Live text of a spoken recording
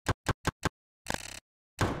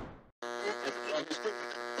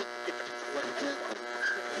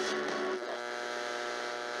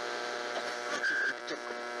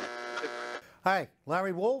Hi,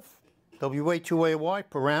 Larry Wolff, Wa2aLy,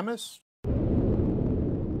 Paramus.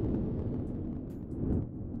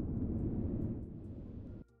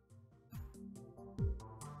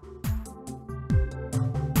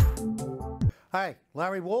 Hi,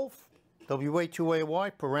 Larry Wolff,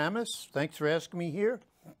 Wa2aLy, Paramus. Thanks for asking me here.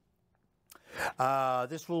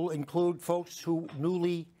 This will include folks who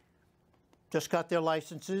newly just got their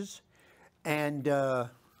licenses and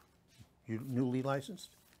you newly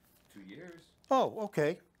licensed? 2 years. Oh,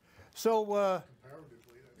 okay. So,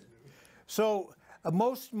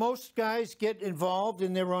 most guys get involved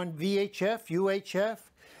and they're on VHF, UHF,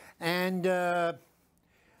 and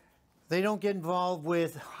they don't get involved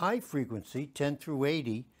with high frequency, 10 through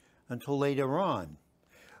 80, until later on.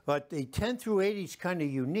 But the 10 through 80 is kind of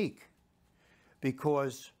unique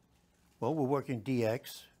because, well, we're working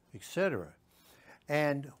DX, etc.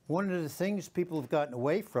 And one of the things people have gotten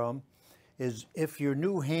away from is if you're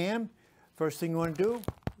new ham, first thing you want to do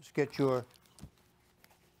is get your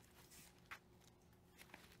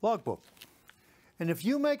logbook. And if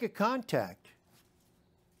you make a contact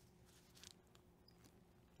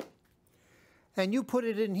and you put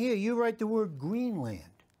it in here, you write the word Greenland.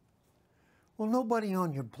 Well, nobody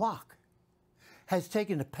on your block has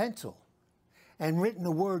taken a pencil and written the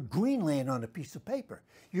word Greenland on a piece of paper.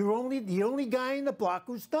 You're the only guy in the block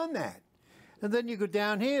who's done that. And then you go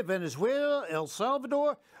down here, Venezuela, El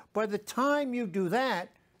Salvador. By the time you do that,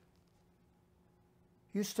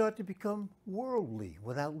 you start to become worldly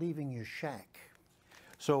without leaving your shack.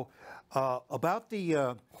 So about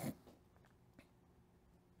the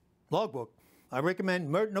logbook, I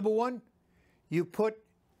recommend number one, you put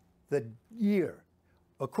the year.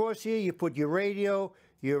 Across here, you put your radio,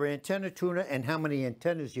 your antenna tuner, and how many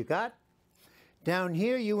antennas you got. Down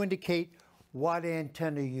here, you indicate what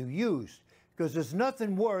antenna you used. Because there's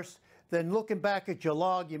nothing worse than looking back at your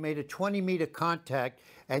log, you made a 20-meter contact,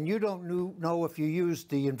 and you don't know if you used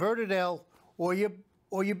the inverted L or your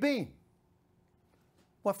beam.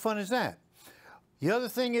 What fun is that? The other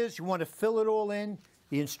thing is you want to fill it all in.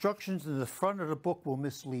 The instructions in the front of the book will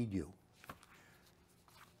mislead you.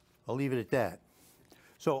 I'll leave it at that.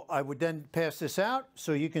 So I would then pass this out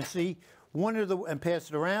so you can see and pass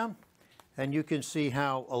it around, and you can see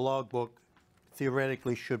how a logbook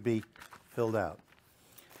theoretically should be filled out.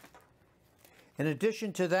 In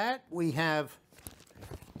addition to that, we have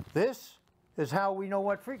this is how we know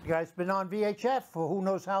what freak. Guys been on VHF for who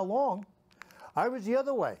knows how long. I was the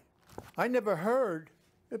other way. I never heard,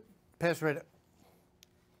 pass right up,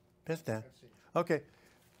 pass down. Okay.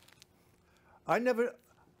 I never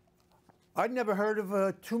heard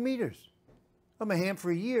of 2 meters. I'm a ham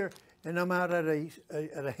for a year, and I'm out at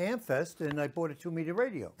a ham fest, and I bought a 2-meter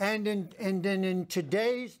radio. And then in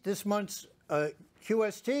this month's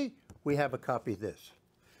QST, we have a copy of this.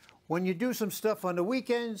 When you do some stuff on the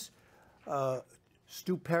weekends,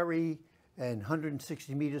 Stu Perry and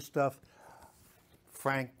 160-meter stuff,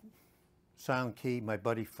 Frank, Sound Key, my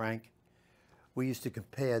buddy Frank, we used to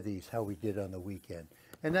compare these, how we did on the weekend.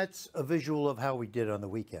 And that's a visual of how we did on the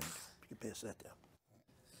weekend. You can pass that down.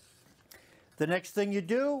 The next thing you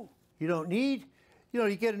do, you don't need,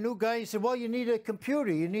 you get a new guy, you say, well, you need a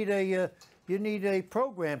computer, you need a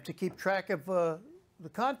program to keep track of the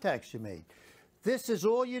contacts you made. This is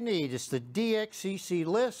all you need. It's the DXCC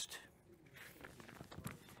list.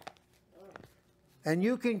 And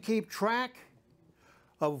you can keep track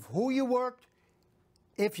of who you worked,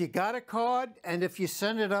 if you got a card, and if you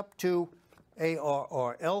send it up to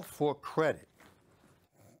ARRL for credit.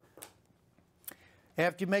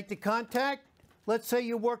 After you make the contact, let's say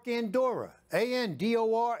you work Andorra,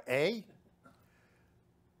 A-N-D-O-R-A.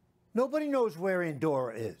 Nobody knows where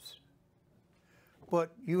Andorra is.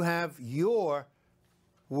 But you have your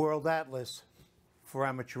World Atlas for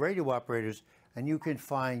amateur radio operators, and you can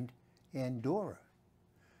find Andorra.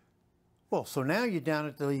 Well, so now you're down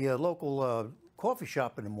at the local coffee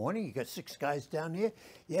shop in the morning. You got 6 guys down here.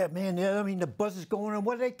 Yeah, man, I mean, the buzz is going on.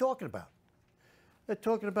 What are they talking about? They're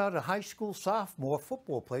talking about a high school sophomore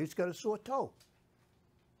football player who's got a sore toe.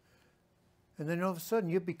 And then all of a sudden,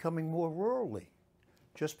 you're becoming more worldly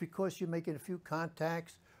just because you're making a few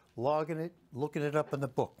contacts, logging it, looking it up in the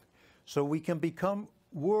book. So we can become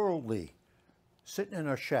worldly, sitting in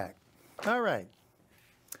our shack. All right.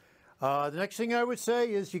 The next thing I would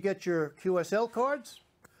say is you get your QSL cards.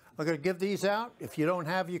 I'm going to give these out if you don't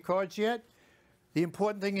have your cards yet. The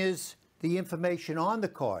important thing is the information on the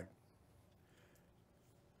card.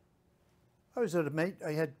 I was at a mate,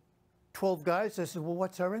 I had 12 guys. I said, well,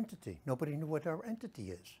 what's our entity? Nobody knew what our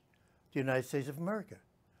entity is. The United States of America.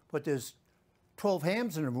 But there's 12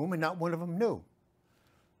 hams in the room and not one of them knew.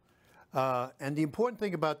 And the important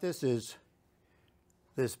thing about this is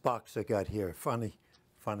this box I got here. Finally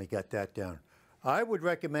got that down. I would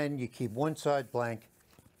recommend you keep one side blank,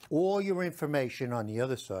 all your information on the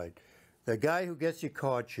other side. The guy who gets your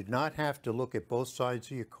card should not have to look at both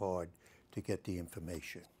sides of your card to get the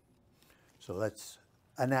information. So that's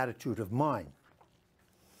an attitude of mine.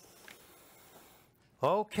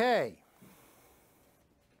 Okay.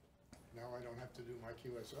 Now I don't have to do my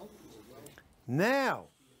QSL as well. Now,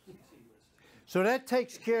 so that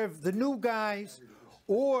takes care of the new guys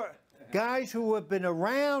or guys who have been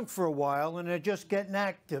around for a while and are just getting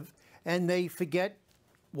active and they forget,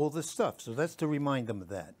 well, the stuff. So that's to remind them of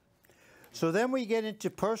that. So then we get into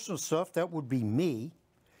personal stuff. That would be me.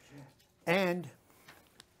 And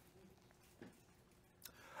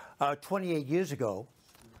 28 years ago,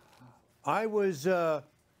 I was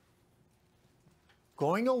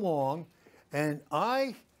going along, and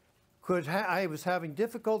I was having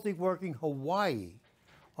difficulty working Hawaii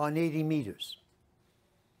on 80 meters.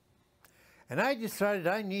 And I decided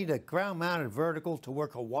I need a ground-mounted vertical to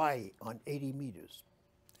work Hawaii on 80 meters.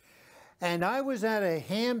 And I was at a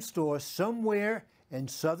ham store somewhere in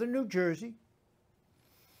southern New Jersey.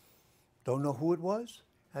 Don't know who it was.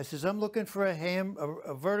 I says, I'm looking for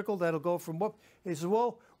a vertical that'll go from what? He says,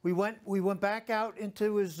 well, we went back out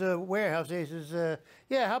into his warehouse. He says,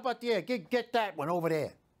 yeah, how about get that one over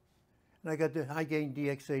there. And I got the high gain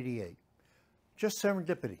DX88. Just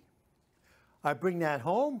serendipity. I bring that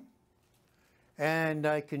home, and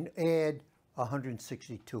I can add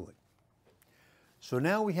 160 to it. So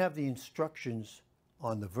now we have the instructions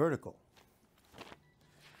on the vertical.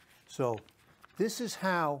 So this is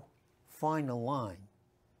how fine a line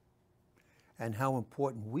and how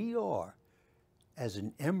important we are as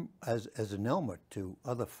an Elmer to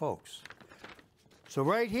other folks. So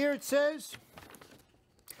right here it says,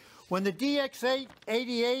 when the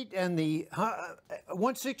DX88 and the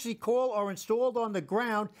 160 coil are installed on the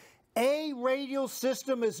ground, a radial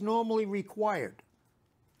system is normally required.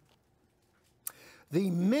 The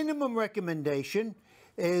minimum recommendation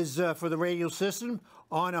is for the radial system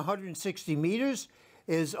on 160 meters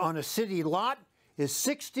is on a city lot is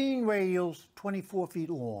 16 radials, 24 feet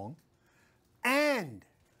long, and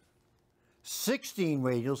 16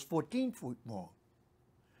 radials, 14 feet long.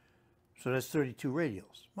 So that's 32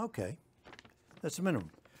 radials. Okay, that's the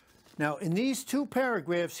minimum. Now, in these two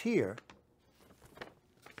paragraphs here,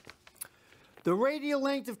 the radial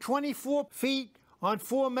length of 24 feet on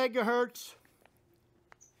 4 megahertz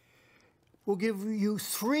will give you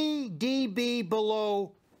 3 dB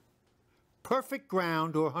below perfect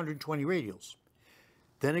ground or 120 radials.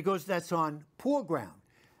 Then it goes, that's on poor ground.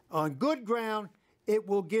 On good ground, it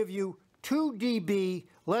will give you 2 dB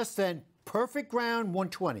less than perfect ground,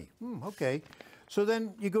 120. Okay. So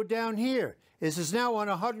then you go down here. This is now on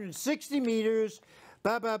 160 meters,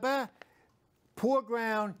 poor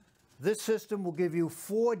ground. This system will give you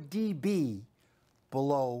 4 dB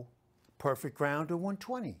below perfect ground or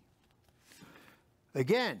 120.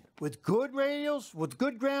 Again, with good radials, with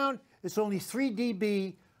good ground, it's only 3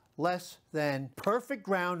 dB less than perfect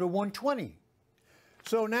ground or 120.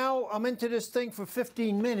 So now I'm into this thing for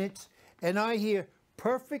 15 minutes, and I hear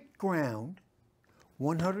perfect ground,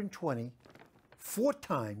 120, 4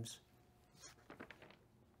 times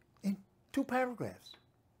in 2 paragraphs.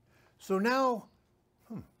 So now,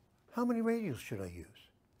 how many radials should I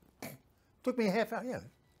use? Took me a half hour, yeah,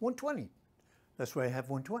 120. That's why I have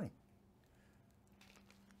 120.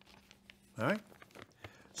 All right?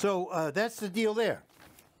 So that's the deal there.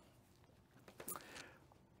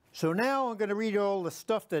 So now I'm going to read all the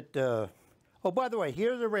stuff that, oh, by the way,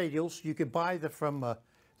 here are the radials. You can buy them from,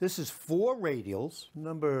 this is 4 radials,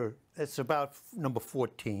 it's about number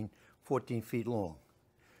 14 feet long.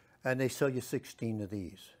 And they sell you 16 of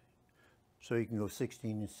these. So you can go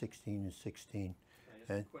 16 and 16 and 16.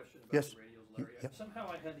 Can I ask a question about yes. the radials, Larry? Yep. Somehow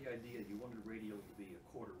I had the idea you wanted a radial to be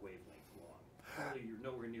a quarter wavelength long. Surely you're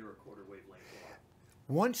nowhere near a quarter wavelength long.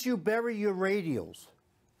 Once you bury your radials,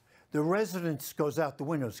 the resonance goes out the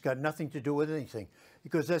window. It's got nothing to do with anything.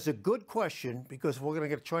 Because that's a good question, because we're going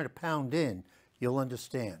to try to pound in, you'll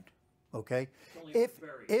understand. Okay?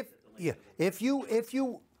 If you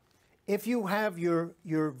have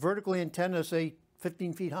your vertical antenna, say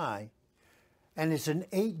 15 feet high, and it's an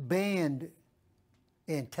 8-band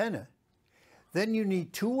antenna, then you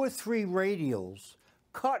need 2 or 3 radials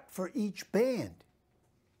cut for each band.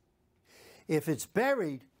 If it's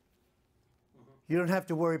buried, you don't have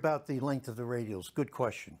to worry about the length of the radials. Good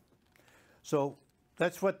question. So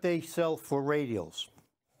that's what they sell for radials.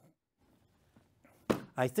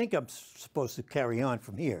 I think I'm supposed to carry on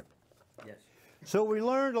from here. Yes. So we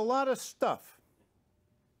learned a lot of stuff.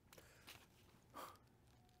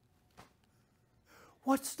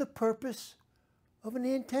 What's the purpose of an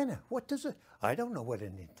antenna? What does it? I don't know what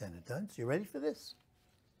an antenna does. You ready for this?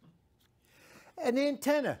 An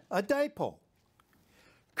antenna, a dipole,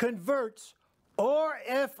 converts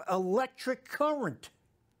RF electric current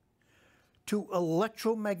to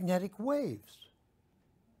electromagnetic waves.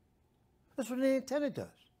 That's what an antenna does.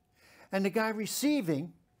 And the guy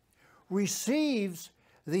receiving receives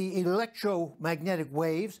the electromagnetic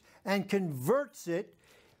waves and converts it,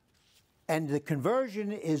 and the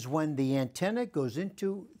conversion is when the antenna goes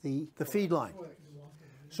into the feed line.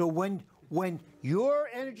 So when your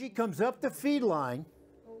energy comes up the feed line,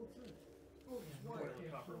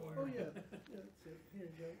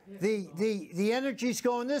 the energy's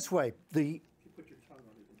going this way.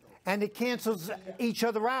 And it cancels each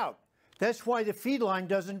other out. That's why the feed line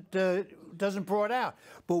doesn't draw it out.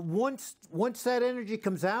 But once that energy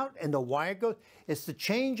comes out and the wire goes, it's the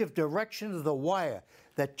change of direction of the wire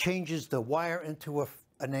that changes the wire into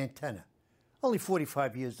an antenna. Only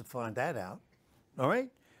 45 years to find that out. All right?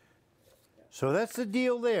 So that's the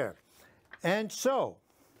deal there. And so,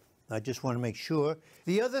 I just want to make sure.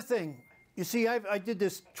 The other thing, you see, I did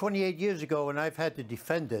this 28 years ago, and I've had to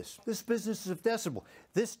defend this. This business of decibel.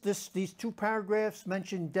 These two paragraphs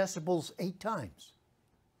mention decibels 8 times.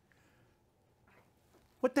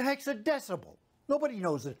 What the heck's a decibel? Nobody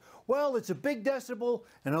knows it. Well, it's a big decibel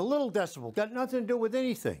and a little decibel. Got nothing to do with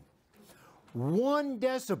anything. 1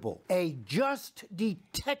 decibel, a just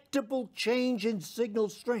detectable change in signal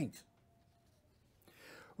strength,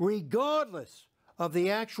 regardless of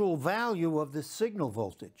the actual value of the signal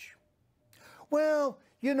voltage. Well,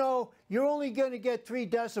 you know, you're only going to get 3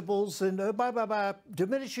 decibels and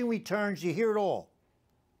diminishing returns, you hear it all.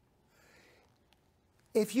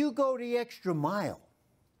 If you go the extra mile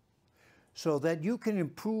so that you can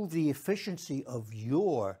improve the efficiency of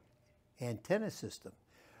your antenna system,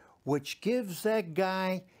 which gives that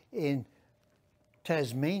guy in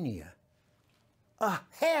Tasmania a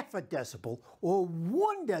half a decibel or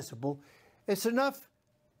 1 decibel, it's enough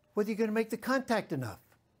whether you're going to make the contact enough.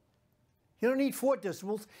 You don't need 4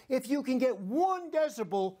 decibels. If you can get 1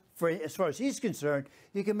 decibel, as far as he's concerned,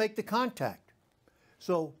 you can make the contact.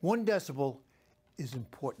 So 1 decibel is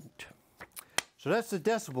important. So that's the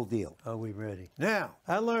decibel deal. Are we ready? Now,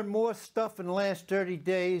 I learned more stuff in the last 30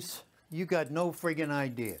 days. You got no friggin'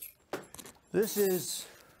 idea. This is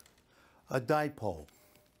a dipole.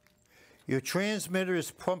 Your transmitter is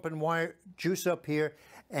pumping wire juice up here,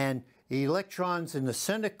 and the electrons in the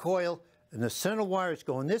center coil and the center wire is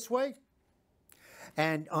going this way.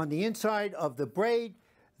 And on the inside of the braid,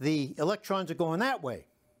 the electrons are going that way.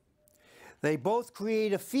 They both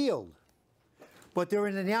create a field, but they're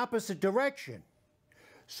in the opposite direction.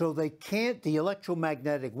 So they can't, the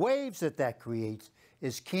electromagnetic waves that creates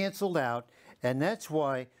is canceled out, and that's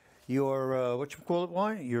why your, what do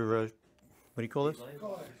you call this?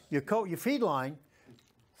 Your feed line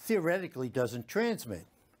theoretically doesn't transmit.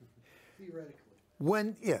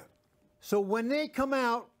 Theoretically. So when they come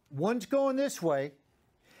out, one's going this way,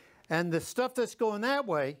 and the stuff that's going that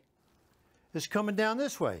way is coming down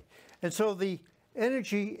this way. And so the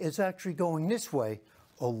energy is actually going this way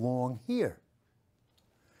along here.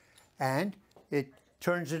 And it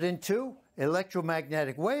turns it into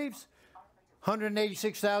electromagnetic waves,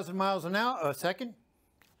 186,000 miles an hour, a second.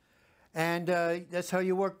 And that's how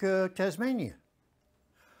you work Tasmania.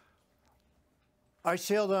 I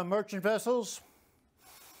sailed on merchant vessels.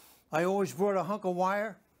 I always brought a hunk of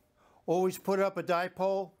wire, always put up a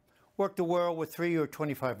dipole, worked the world with 3 or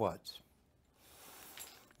 25 watts.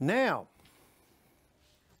 Now,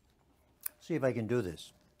 see if I can do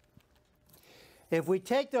this. If we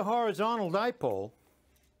take the horizontal dipole,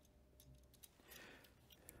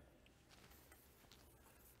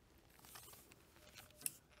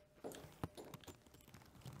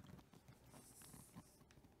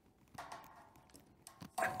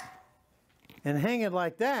 and hang it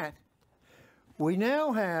like that, we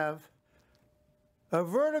now have a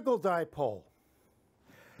vertical dipole.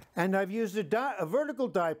 And I've used a vertical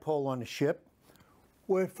dipole on the ship,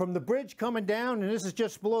 where from the bridge coming down, and this is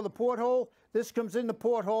just below the porthole, this comes in the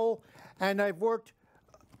porthole, and I've worked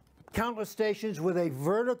countless stations with a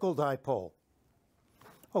vertical dipole.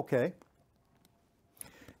 Okay.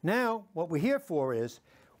 Now, what we're here for is,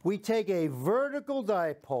 we take a vertical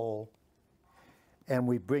dipole and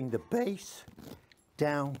we bring the base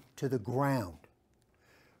down to the ground.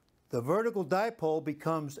 The vertical dipole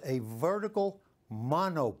becomes a vertical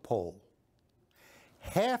monopole.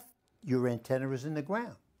 Half your antenna is in the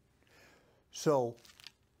ground. So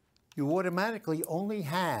you automatically only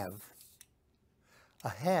have a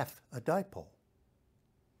half a dipole.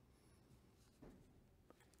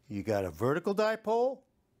 You got a vertical dipole,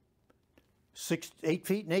 8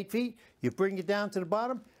 feet and 8 feet. You bring it down to the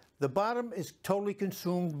bottom. The bottom is totally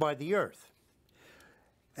consumed by the earth.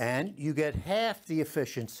 And you get half the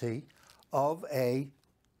efficiency of a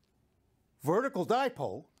vertical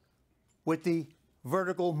dipole with the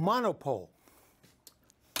vertical monopole.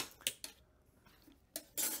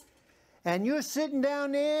 And you're sitting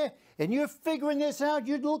down there and you're figuring this out,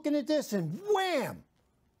 you're looking at this and wham!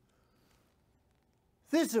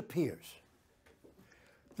 This appears.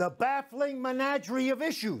 The baffling menagerie of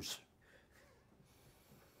issues.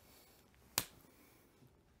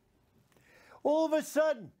 All of a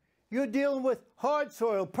sudden, you're dealing with hard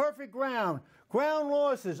soil, perfect ground, ground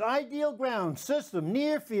losses, ideal ground, system,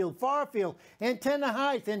 near field, far field, antenna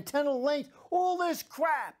height, antenna length, all this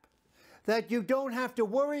crap that you don't have to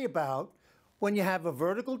worry about when you have a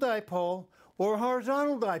vertical dipole or a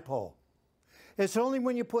horizontal dipole. It's only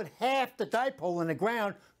when you put half the dipole in the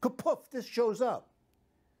ground, kapoof, this shows up.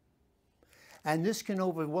 And this can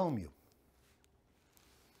overwhelm you.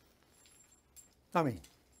 I mean,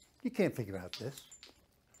 you can't figure out this.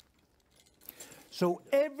 So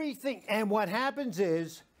everything, and what happens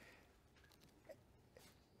is,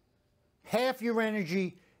 half your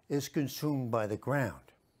energy is consumed by the ground.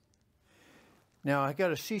 Now, I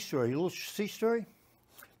got a sea story, a little sea story.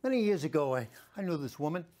 Many years ago, I knew this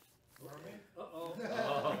woman.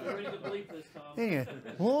 Uh-oh. You're ready to bleep this, Tom. Anyway,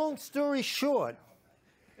 long story short,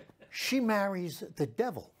 she marries the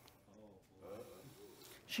devil.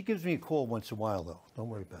 She gives me a call once in a while, though. Don't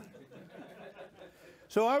worry about it.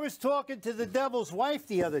 So I was talking to the devil's wife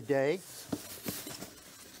the other day,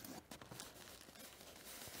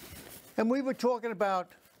 and we were talking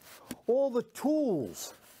about all the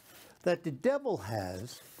tools that the devil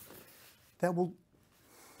has that will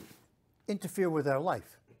interfere with our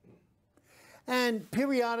life. And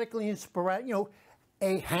periodically and sporadic, you know,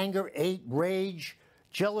 anger, hate, rage,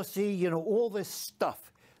 jealousy, you know, all this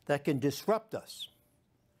stuff that can disrupt us.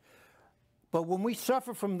 But when we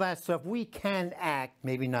suffer from that stuff, we can act,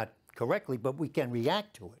 maybe not correctly, but we can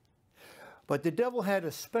react to it. But the devil had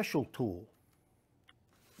a special tool,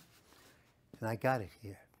 and I got it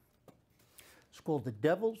here. It's called the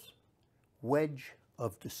devil's wedge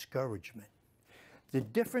of discouragement. The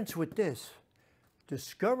difference with this,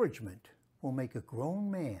 discouragement will make a grown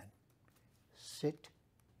man sit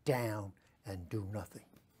down and do nothing.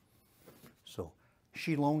 So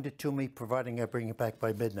she loaned it to me, providing I bring it back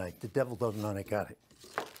by midnight. The devil doesn't know I got it.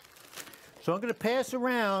 So I'm going to pass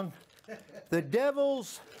around the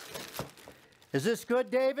devil's. Is this good,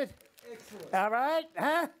 David? Excellent. All right,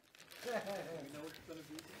 huh? You know what it's going to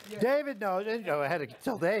be? Yeah. David knows. I had to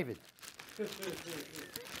tell David.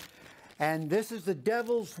 And this is the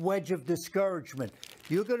devil's wedge of discouragement.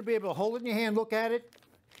 You're going to be able to hold it in your hand, look at it,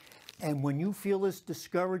 and when you feel this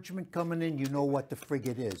discouragement coming in, you know what the frig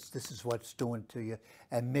it is. This is what it's doing to you,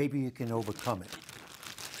 and maybe you can overcome it.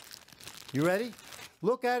 You ready?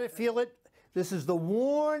 Look at it, feel it. This is the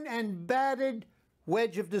worn and battered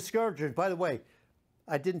wedge of discouragement. By the way,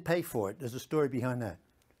 I didn't pay for it. There's a story behind that.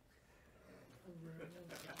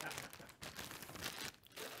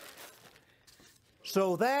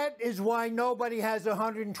 So that is why nobody has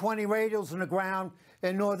 120 radials in the ground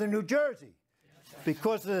in northern New Jersey.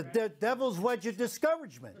 Because of the devil's wedge of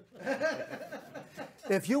discouragement.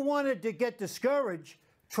 If you wanted to get discouraged,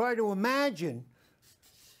 try to imagine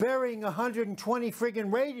burying 120 friggin'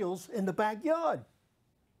 radials in the backyard.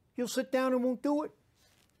 You'll sit down and won't do it.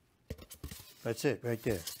 That's it, right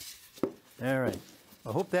there. All right.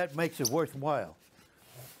 I hope that makes it worthwhile.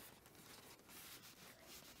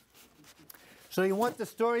 So you want the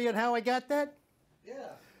story on how I got that? Yeah.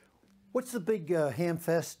 What's the big ham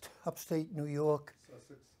fest, upstate New York?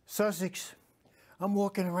 Sussex. I'm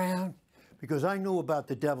walking around because I knew about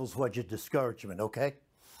the devil's wedge of discouragement, okay?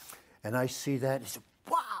 And I see that, and I said,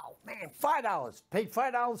 wow, man, $5, paid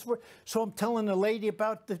 $5 for it. So I'm telling the lady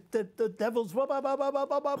about the devil's, blah, blah, blah, blah, blah,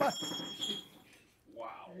 blah, blah, blah. Wow.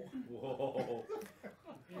 Whoa.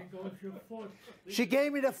 Here goes your foot. She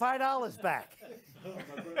gave me the $5 back.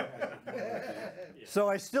 So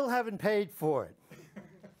I still haven't paid for it.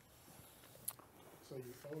 So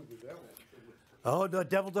you owe the devil. Oh, the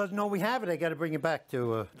devil doesn't know we have it. I got to bring it back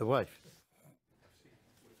to the wife.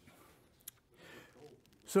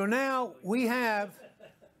 So now we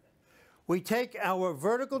take our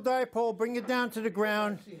vertical dipole, bring it down to the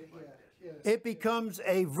ground. It becomes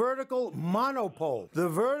a vertical monopole. The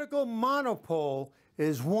vertical monopole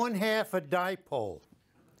is 1/2 a dipole.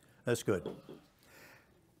 That's good.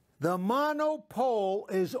 The monopole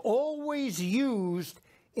is always used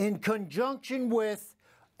in conjunction with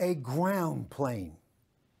a ground plane.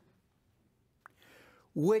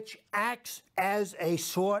 which acts as a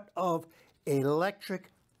sort of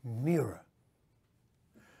electric mirror.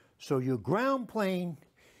 So your ground plane,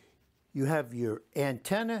 you have your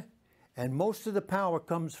antenna, and most of the power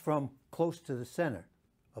comes from close to the center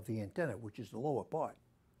of the antenna, which is the lower part,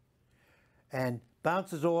 and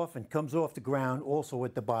bounces off and comes off the ground also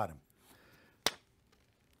at the bottom.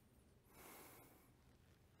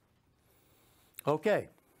 Okay,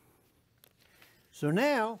 so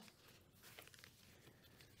now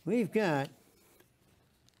we've got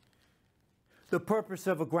the purpose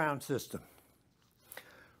of a ground system.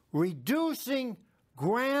 Reducing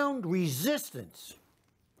ground resistance,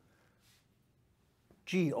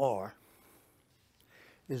 GR,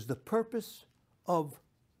 is the purpose of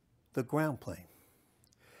the ground plane.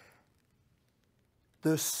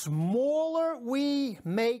 The smaller we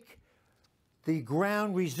make the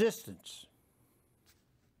ground resistance,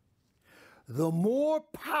 the more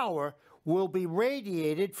power will be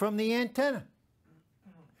radiated from the antenna.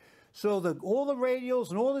 So all the radials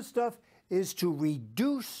and all this stuff is to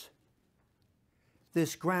reduce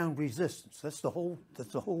this ground resistance. That's the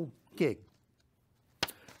whole gig.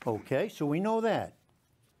 Okay, so we know that.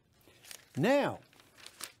 Now,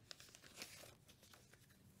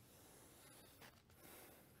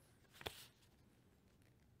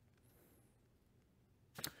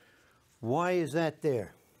 why is that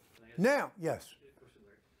there? Now, yes.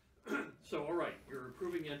 So, all right, you're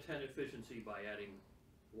improving antenna efficiency by adding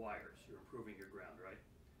wires. You're improving your ground, right?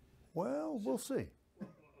 Well, we'll see. Yeah.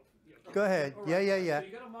 Go ahead. All right. Yeah. So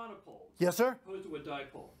you got a monopole. Yes, sir? Opposed to a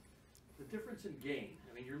dipole. The difference in gain,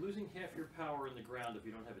 I mean, you're losing half your power in the ground if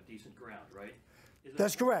you don't have a decent ground, right? Is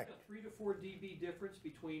That's correct. A 3 to 4 dB difference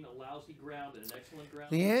between a lousy ground and an excellent ground?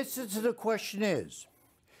 The answer to the question is,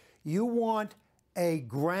 you want a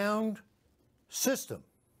ground system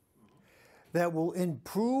that will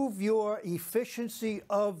improve your efficiency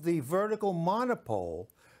of the vertical monopole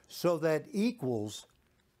so that equals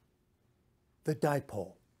the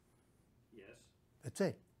dipole. Yes. That's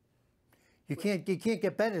it. You can't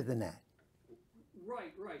get better than that.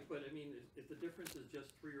 Right, but I mean, if the difference is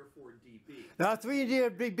just 3 or 4 dB. Now, 3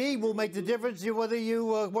 dB will make the difference whether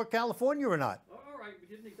you work California or not. All right, we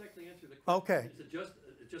didn't exactly answer the question. Okay. Is it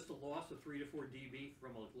just a loss of 3 to 4 dB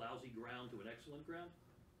from a lousy ground to an excellent ground?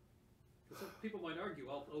 Because some people might argue,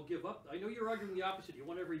 I'll give up. I know you're arguing the opposite. You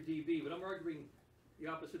want every dB, but I'm arguing the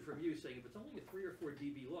opposite from you, saying if it's only a 3 or 4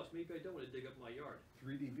 dB loss, maybe I don't want to dig up my yard.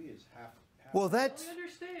 3 dB is half. Well, that's... I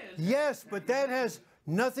understand. Yes, but that has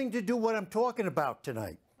nothing to do with what I'm talking about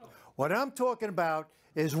tonight. What I'm talking about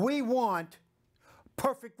is we want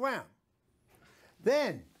perfect ground.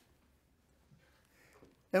 Then,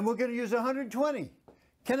 and we're going to use 120.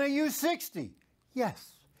 Can I use 60?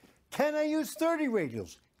 Yes. Can I use 30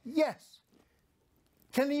 radials? Yes.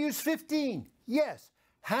 Can I use 15? Yes.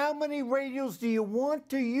 How many radials do you want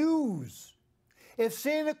to use? If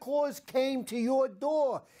Santa Claus came to your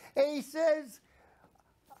door and he says,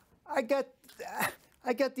 I got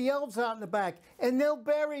the elves out in the back, and they'll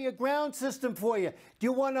bury a ground system for you. Do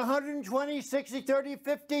you want 120, 60, 30,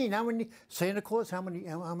 15? How many? Santa Claus, how many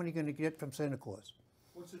going to get from Santa Claus?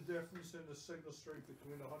 What's the difference in the signal strength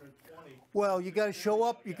between 120? Well, you got to show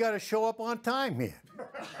up. You got to show up on time here.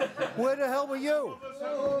 Where the hell were you?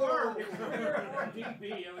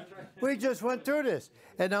 We just went through this,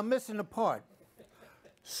 and I'm missing a part.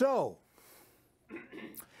 So,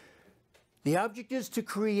 the object is to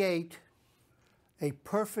create a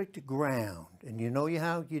perfect ground. And you know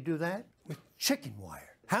how you do that? With chicken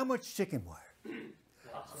wire. How much chicken wire?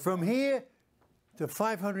 From here to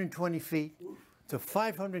 520 feet, to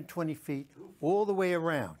 520 feet, all the way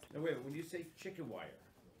around. Now wait, when you say chicken wire,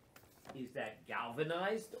 is that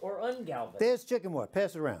galvanized or ungalvanized? There's chicken wire.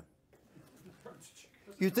 Pass it around.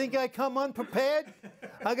 You think I come unprepared?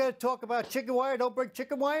 I got to talk about chicken wire. Don't bring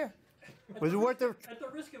chicken wire? Was it worth the... At the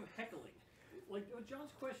risk of heckling, like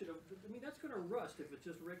John's question, I mean, that's going to rust if it's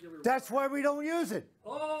just regular... That's why we don't use it.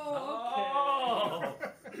 Oh,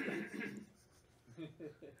 okay.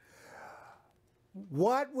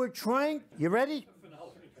 What we're trying... You ready? Can I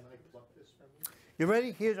pluck this from you? You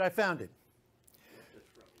ready? Here's... I found it.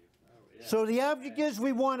 So the object is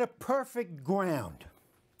we want a perfect ground.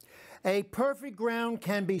 A perfect ground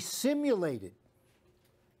can be simulated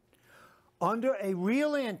under a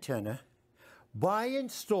real antenna by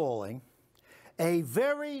installing a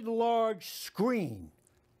very large screen,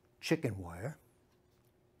 chicken wire,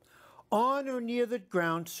 on or near the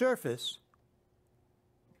ground surface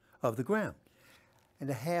of the ground, and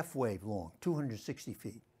a half wave long, 260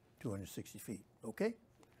 feet, 260 feet, okay?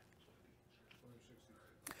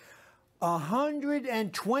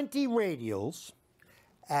 120 radials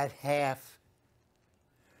at half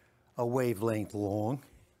a wavelength long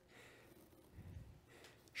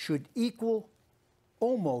should equal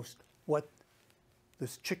almost what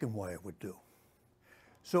this chicken wire would do.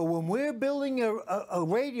 So when we're building a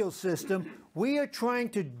radial system, we are trying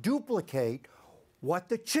to duplicate what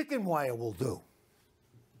the chicken wire will do.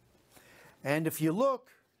 And if you look,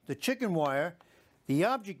 the chicken wire, the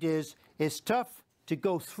object is, it's tough to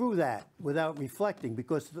go through that without reflecting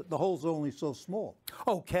because the hole's only so small.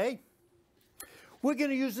 Okay, we're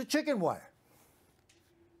going to use the chicken wire.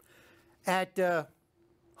 At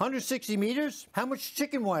 160 meters, how much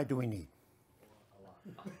chicken wire do we need?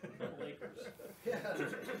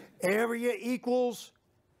 Area equals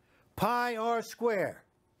pi r squared.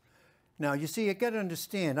 Now, you see, you got to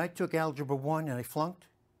understand, I took Algebra 1 and I flunked.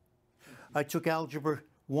 I took Algebra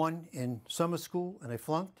 1 in summer school and I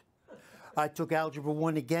flunked. I took Algebra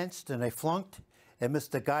 1 against and I flunked. And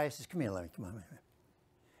Mr. Guy says, come here, Larry, come on.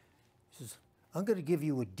 He says, I'm going to give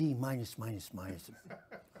you a D minus, minus, minus.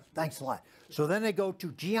 Thanks a lot. So then I go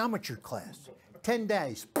to geometry class, 10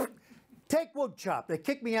 days. Take wood shop. They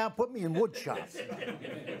kicked me out, put me in wood shop.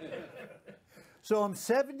 So I'm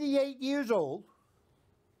 78 years old.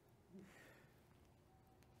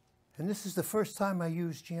 And this is the first time I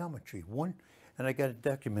used geometry. And I got it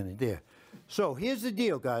documented there. So here's the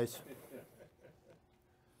deal, guys.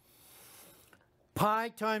 Pi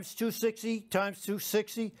times 260 times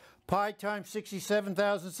 260, pi times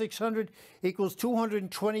 67,600 equals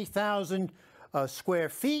 220,000 square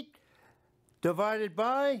feet divided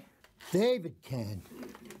by David can.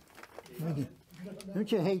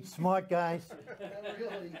 Don't you hate smart guys?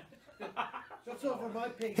 Really? That's over my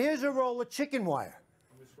pay. Here's a roll of chicken wire.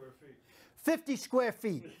 50 square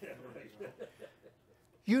feet.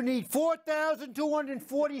 You need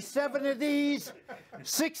 4,247 of these,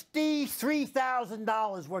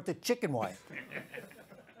 $63,000 worth of chicken wire.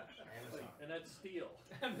 And that's steel.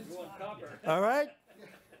 You want copper. All right?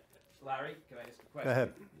 Larry, can I ask a question? Go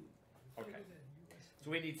ahead. Okay. So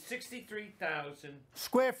we need 63,000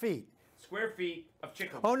 Square feet. square feet of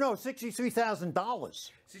chicken wire. Oh, no, $63,000.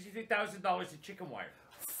 $63,000 of chicken wire.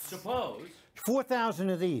 Suppose, 4,000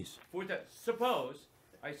 of these. suppose,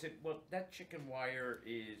 I said, well, that chicken wire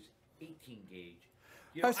is 18 gauge.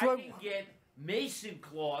 You know, That's I what- can get mason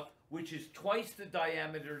cloth, which is twice the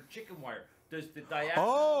diameter of chicken wire. Does the diameter...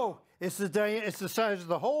 Oh, it's the size of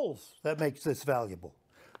the holes that makes this valuable.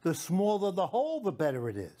 The smaller the hole, the better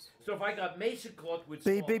it is. So if I got mason cloth with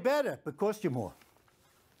Be smaller- better, but cost you more.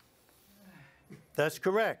 That's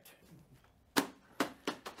correct. $100,000.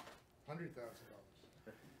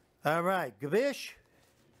 All right, Gavish?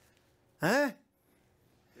 Huh?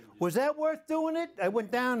 Was that worth doing it? I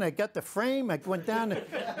went down, I got the frame, I went down to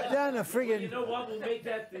friggin'... You know what? We'll make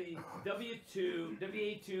that the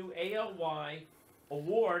WA2ALY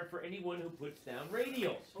award for anyone who puts down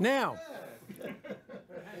radials. Now,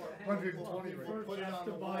 120. First Put it have on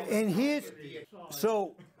to the buy wall. and here's...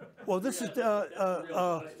 So, well, this is...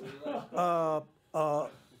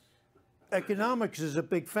 economics is a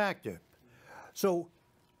big factor. So,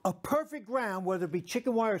 a perfect ground, whether it be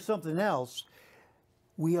chicken wire or something else,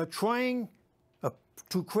 we are trying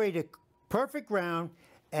to create a perfect ground,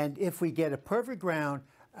 and if we get a perfect ground,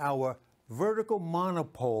 our vertical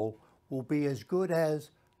monopole will be as good as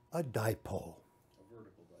a dipole.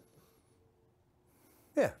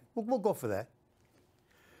 Yeah, we'll go for that.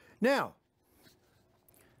 Now,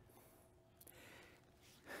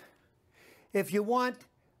 if you want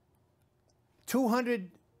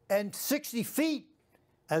 260 feet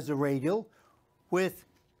as a radial with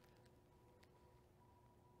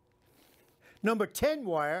number 10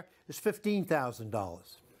 wire is $15,000.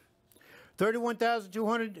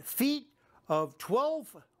 31,200 feet of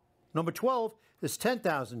 12, number 12 is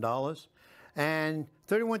 $10,000. And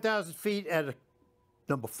 31,000 feet at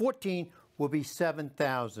number 14 will be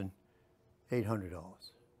 $7,800.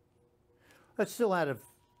 That's still out of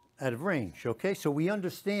range, okay? So we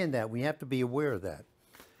understand that. We have to be aware of that.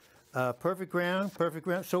 Perfect ground, perfect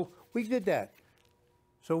ground. So we did that.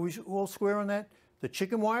 So we'll square on that. The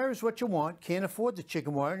chicken wire is what you want. Can't afford the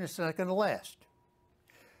chicken wire, and it's not going to last.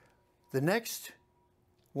 The next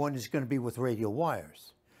one is going to be with radial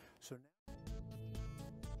wires.